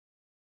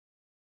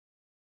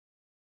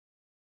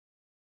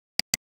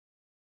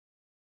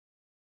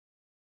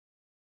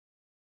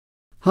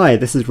Hi,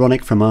 this is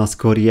Ronick from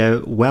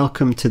Ask.Audio.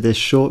 Welcome to this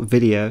short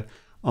video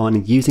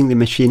on using the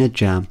Maschine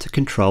Jam to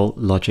control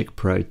Logic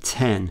Pro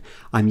 10.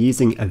 I'm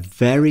using a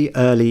very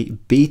early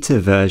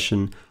beta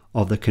version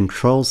of the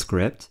control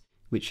script,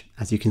 which,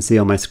 as you can see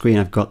on my screen,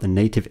 I've got the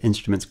Native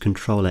Instruments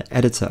Controller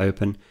Editor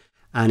open,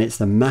 and it's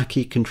the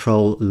Mackie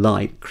Control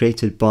Lite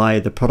created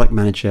by the product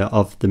manager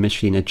of the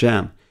Maschine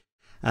Jam.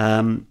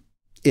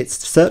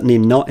 It's certainly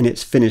not in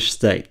its finished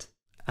state,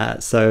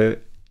 so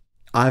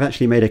I've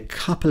actually made a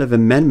couple of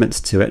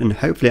amendments to it, and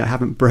hopefully I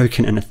haven't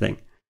broken anything.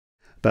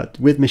 But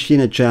with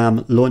Maschine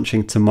Jam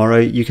launching tomorrow,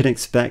 you can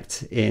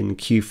expect in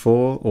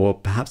Q4 or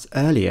perhaps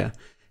earlier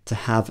to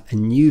have a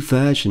new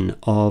version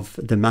of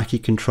the Mackie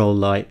Control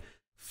Lite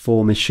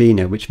for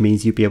Maschine, which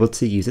means you'll be able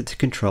to use it to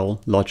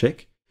control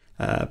Logic,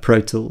 Pro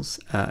Tools,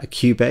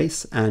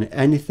 Cubase, and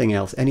anything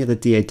else, any other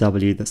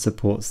DAW that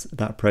supports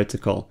that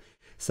protocol.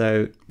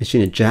 So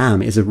Maschine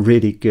Jam is a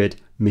really good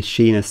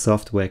Maschine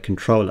software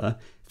controller.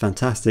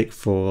 Fantastic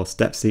for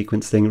step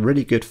sequencing,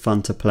 really good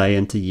fun to play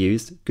and to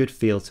use, good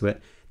feel to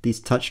it. These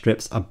touch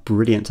strips are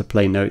brilliant to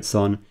play notes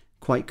on,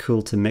 quite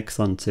cool to mix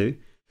onto.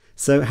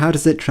 So how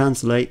does it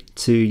translate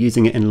to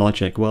using it in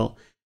Logic? Well,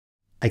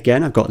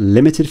 again, I've got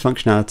limited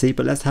functionality,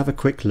 but let's have a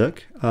quick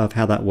look of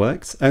how that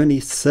works. Only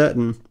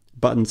certain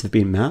buttons have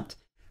been mapped.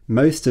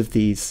 Most of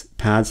these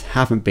pads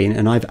haven't been,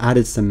 and I've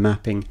added some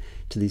mapping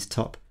to these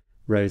top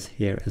rows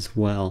here as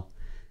well.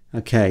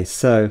 Okay,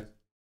 so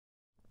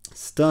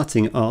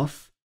starting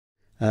off,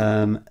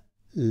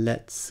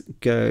 let's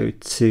go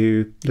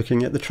to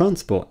looking at the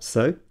transport.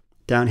 So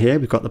down here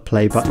we've got the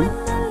play button.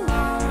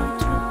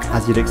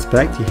 As you'd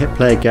expect, you hit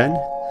play again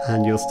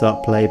and you'll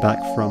start playback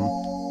from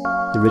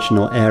the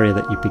original area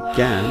that you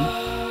began.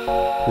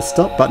 The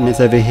stop button is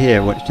over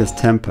here, which does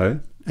tempo.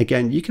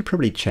 Again, you could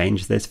probably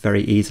change this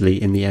very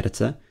easily in the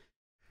editor.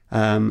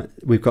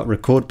 We've got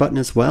record button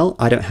as well.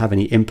 I don't have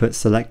any input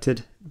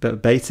selected,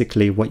 but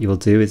basically what you'll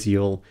do is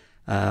you'll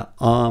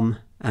arm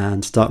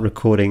and start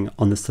recording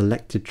on the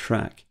selected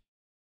track.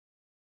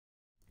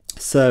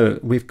 So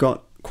we've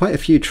got quite a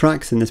few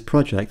tracks in this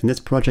project, and this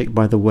project,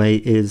 by the way,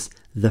 is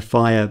The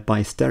Fire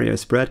by Stereo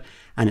Spread,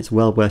 and it's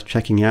well worth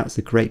checking out. It's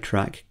a great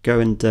track. Go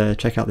and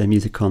check out their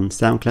music on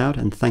SoundCloud,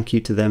 and thank you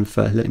to them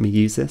for letting me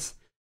use this.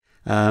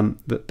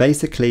 But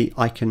basically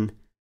I can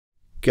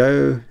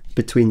go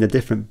between the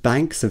different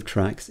banks of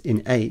tracks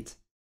in 8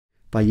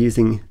 by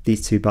using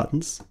these two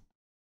buttons.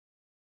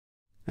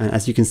 And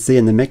as you can see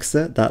in the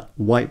mixer, that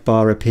white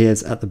bar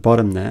appears at the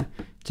bottom there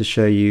to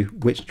show you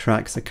which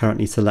tracks are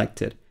currently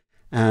selected.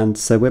 And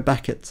so we're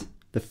back at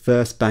the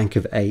first bank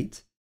of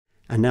 8.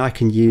 And now I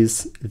can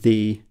use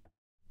the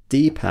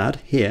D-pad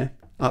here,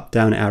 up,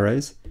 down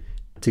arrows,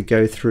 to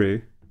go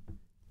through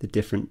the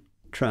different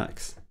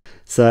tracks.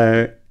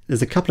 So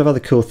there's a couple of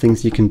other cool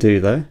things you can do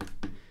though.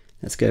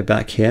 Let's go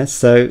back here.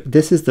 So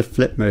this is the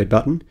flip mode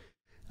button.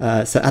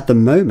 So at the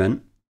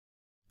moment,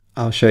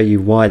 I'll show you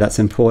why that's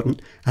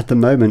important. At the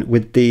moment,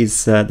 with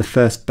these, the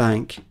first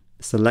bank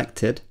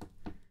selected,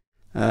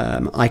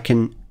 I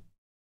can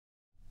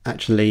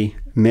actually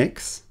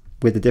mix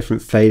with the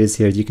different faders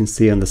here, as you can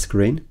see on the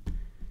screen.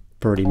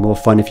 Probably more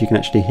fun if you can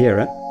actually hear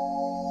it.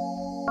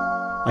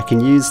 I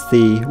can use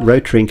the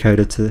rotary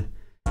encoder to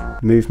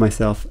move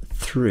myself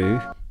through.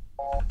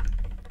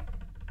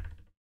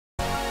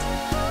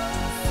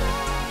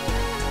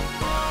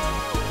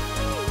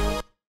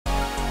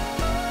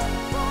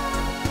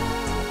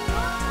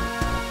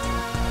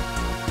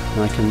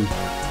 I can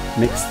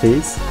mix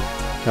these,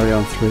 carry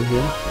on through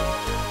here.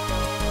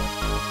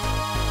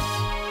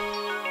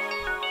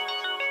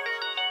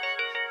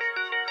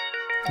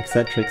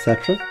 Etc,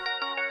 etc.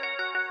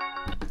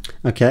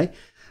 Okay,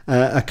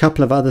 a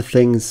couple of other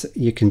things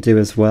you can do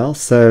as well.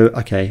 So,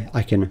 okay,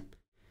 I can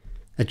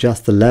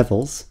adjust the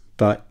levels,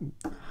 but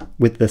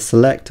with the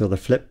select or the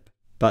flip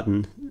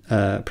button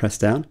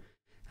pressed down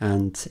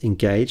and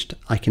engaged,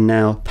 I can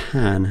now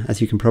pan, as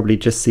you can probably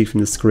just see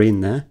from the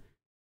screen there.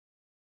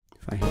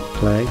 If I hit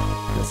play,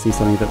 you'll see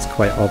something that's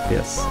quite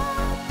obvious.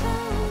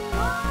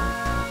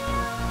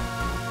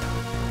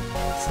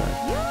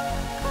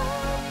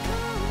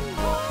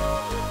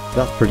 So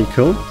that's pretty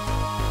cool.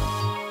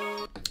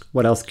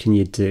 What else can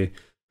you do?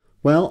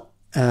 Well,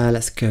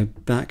 let's go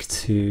back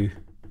to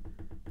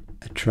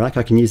a track.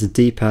 I can use the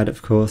D-pad,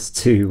 of course,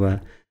 to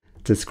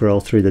scroll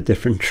through the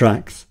different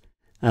tracks.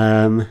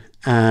 And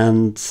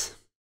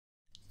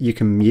you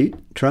can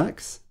mute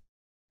tracks.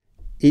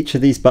 Each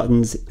of these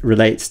buttons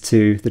relates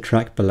to the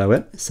track below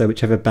it, so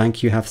whichever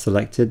bank you have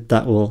selected,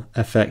 that will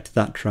affect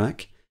that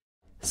track.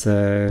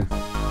 So,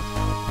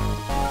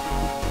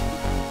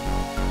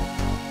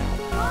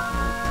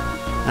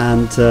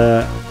 and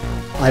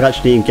I've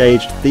actually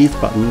engaged these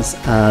buttons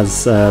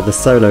as the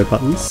solo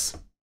buttons,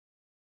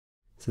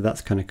 so that's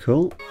kind of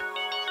cool.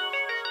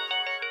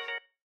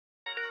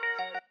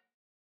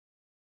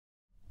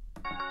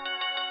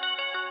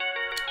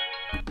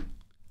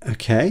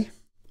 Okay.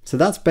 So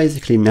that's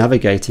basically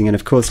navigating, and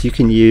of course you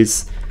can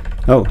use,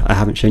 oh, I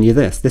haven't shown you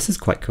this. This is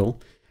quite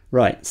cool.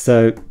 Right,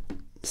 so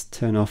let's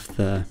turn off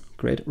the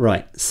grid.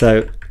 Right,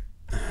 so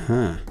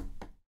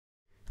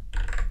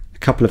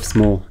couple of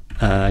small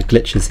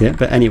glitches here,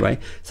 but anyway,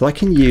 so I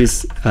can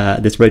use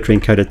this rotary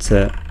encoder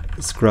to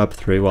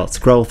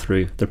scroll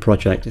through the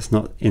project. It's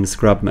not in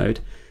scrub mode.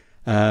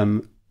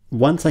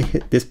 Once I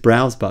hit this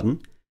browse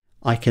button,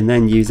 I can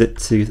then use it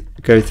to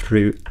go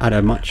through at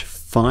a much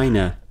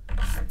finer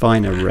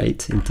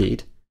rate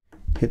indeed.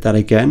 Hit that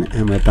again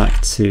and we're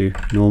back to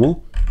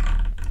normal.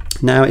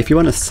 Now if you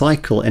want to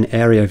cycle an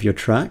area of your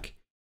track,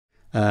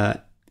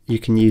 you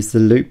can use the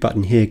loop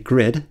button here,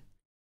 grid.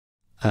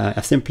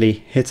 I simply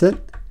hit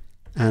it,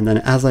 and then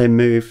as I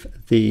move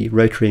the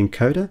rotary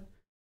encoder,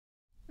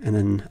 and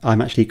then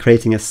I'm actually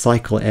creating a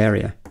cycle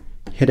area.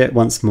 Hit it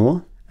once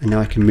more, and now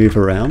I can move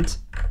around.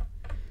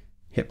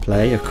 Hit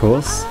play, of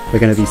course. We're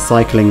going to be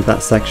cycling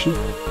that section.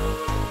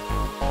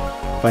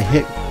 If I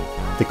hit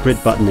the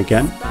grid button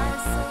again,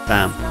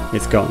 bam,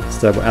 it's gone.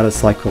 So we're out of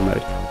cycle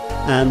mode.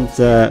 And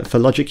for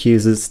Logic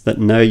users that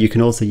know, you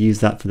can also use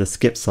that for the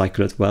skip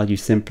cycle as well. You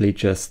simply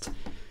just,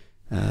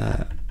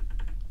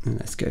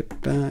 let's go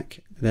back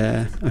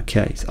there.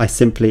 Okay, so I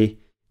simply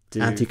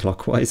do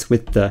anti-clockwise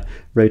with the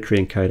rotary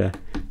encoder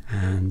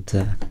and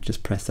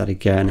just press that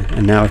again.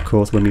 And now, of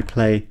course, when we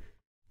play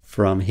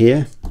from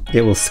here,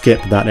 it will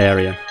skip that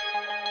area,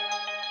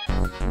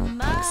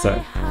 like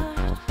so.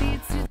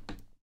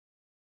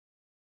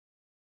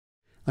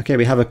 Okay,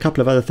 we have a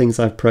couple of other things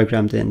I've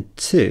programmed in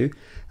too.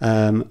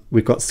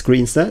 We've got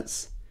screen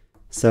sets,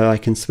 so I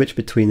can switch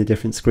between the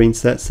different screen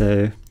sets.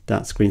 So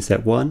that's screen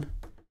set 1,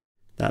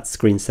 that's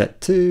screen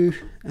set 2,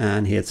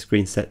 and here's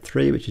screen set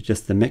 3, which is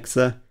just the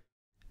mixer.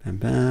 Bam,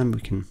 bam,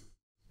 we can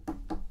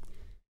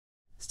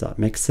start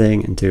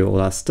mixing and do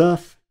all our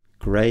stuff.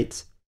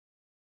 Great.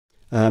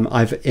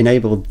 I've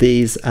enabled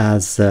these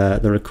as the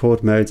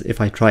record modes. If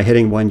I try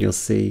hitting one, you'll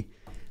see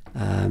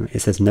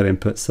it says no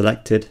input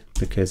selected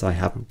because I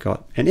haven't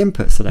got an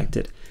input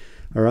selected.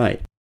 All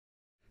right.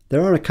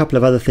 There are a couple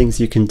of other things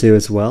you can do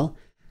as well.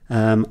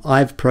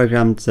 I've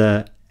programmed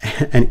an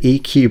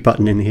EQ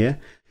button in here,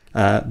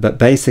 but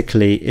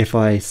basically if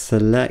I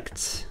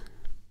select,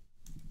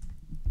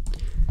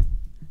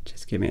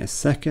 just give me a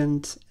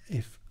second,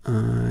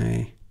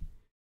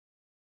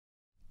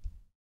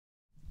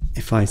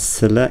 if I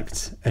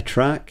select a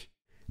track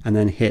and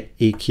then hit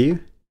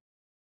EQ,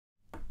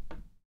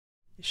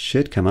 it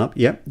should come up.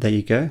 Yep, there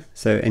you go.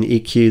 So an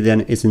EQ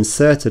then is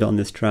inserted on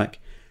this track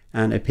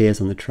and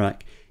appears on the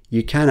track.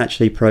 You can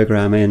actually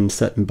program in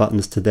certain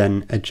buttons to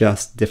then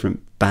adjust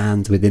different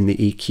bands within the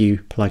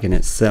EQ plugin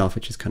itself,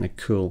 which is kind of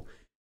cool.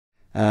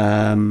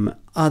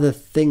 Other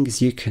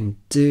things you can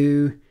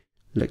do,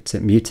 looked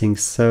at muting,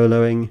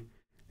 soloing,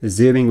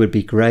 zooming would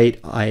be great.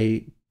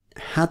 I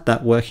had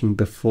that working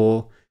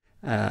before.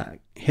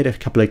 Hit a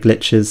couple of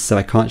glitches, so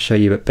I can't show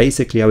you, but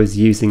basically I was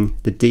using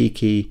the D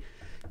key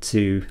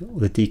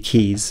the D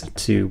keys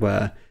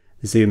to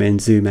zoom in,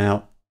 zoom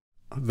out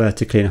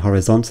vertically and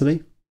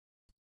horizontally.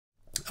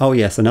 Oh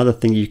yes, another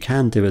thing you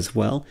can do as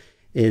well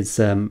is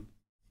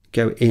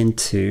go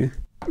into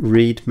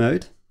read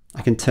mode.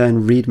 I can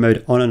turn read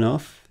mode on and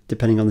off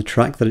depending on the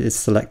track that it is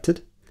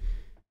selected.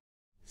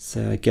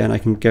 So again, I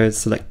can go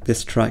select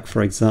this track,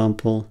 for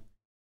example.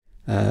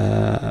 Which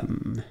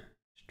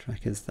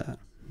track is that?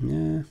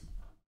 Yeah,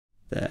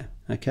 there.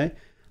 Okay,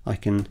 I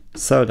can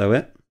solo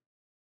it.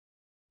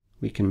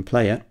 We can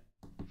play it.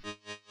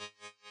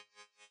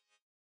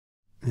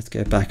 Let's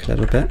go back a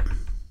little bit.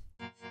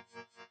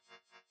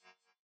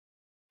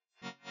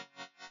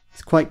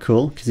 It's quite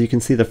cool because you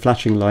can see the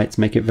flashing lights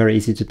make it very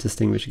easy to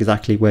distinguish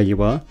exactly where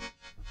you are.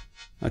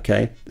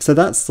 Okay, so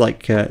that's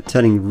like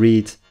turning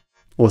read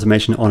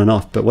automation on and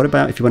off. But what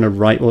about if you want to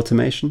write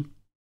automation?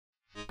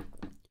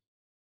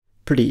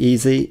 Pretty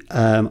easy.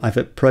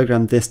 I've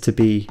programmed this to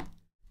be,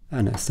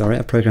 I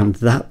programmed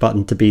that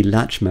button to be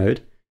latch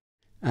mode.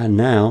 And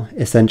now,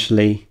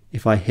 essentially,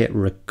 if I hit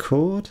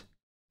record,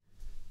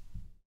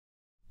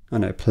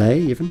 play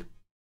even,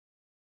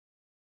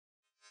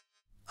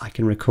 I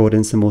can record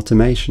in some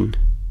automation.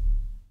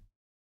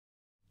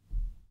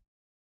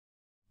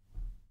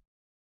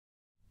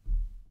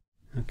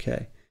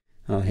 Okay,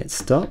 I'll hit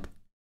stop.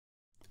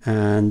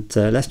 And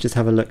let's just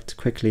have a look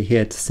quickly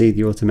here to see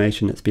the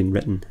automation that's been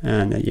written.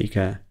 And there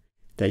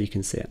you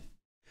can see it.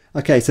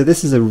 Okay, so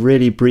this is a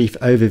really brief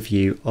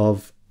overview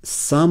of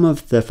some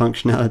of the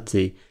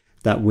functionality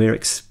that we're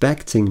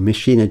expecting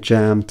Maschine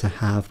Jam to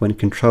have when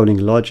controlling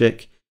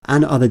Logic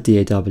and other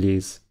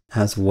DAWs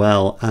as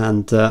well.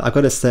 And I've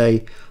got to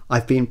say,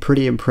 I've been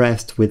pretty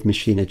impressed with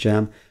Maschine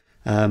Jam.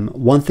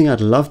 One thing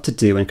I'd love to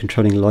do when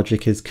controlling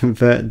Logic is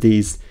convert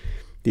these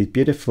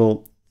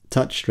beautiful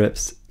touch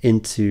strips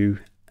into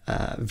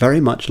very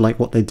much like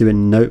what they do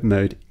in note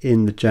mode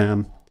in the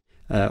Jam,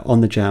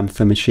 on the Jam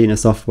for Maschine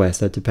software.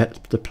 So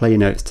to play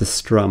notes to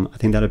strum, I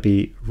think that would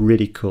be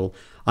really cool.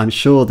 I'm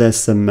sure there's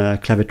some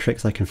clever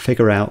tricks I can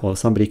figure out, or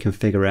somebody can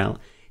figure out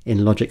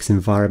in Logic's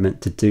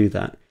environment to do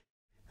that.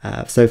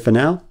 So for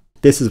now,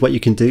 this is what you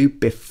can do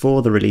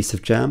before the release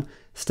of Jam.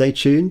 Stay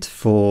tuned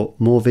for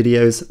more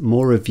videos,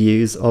 more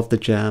reviews of the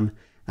Jam,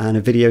 and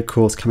a video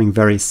course coming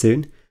very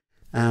soon.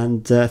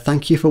 And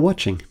thank you for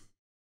watching.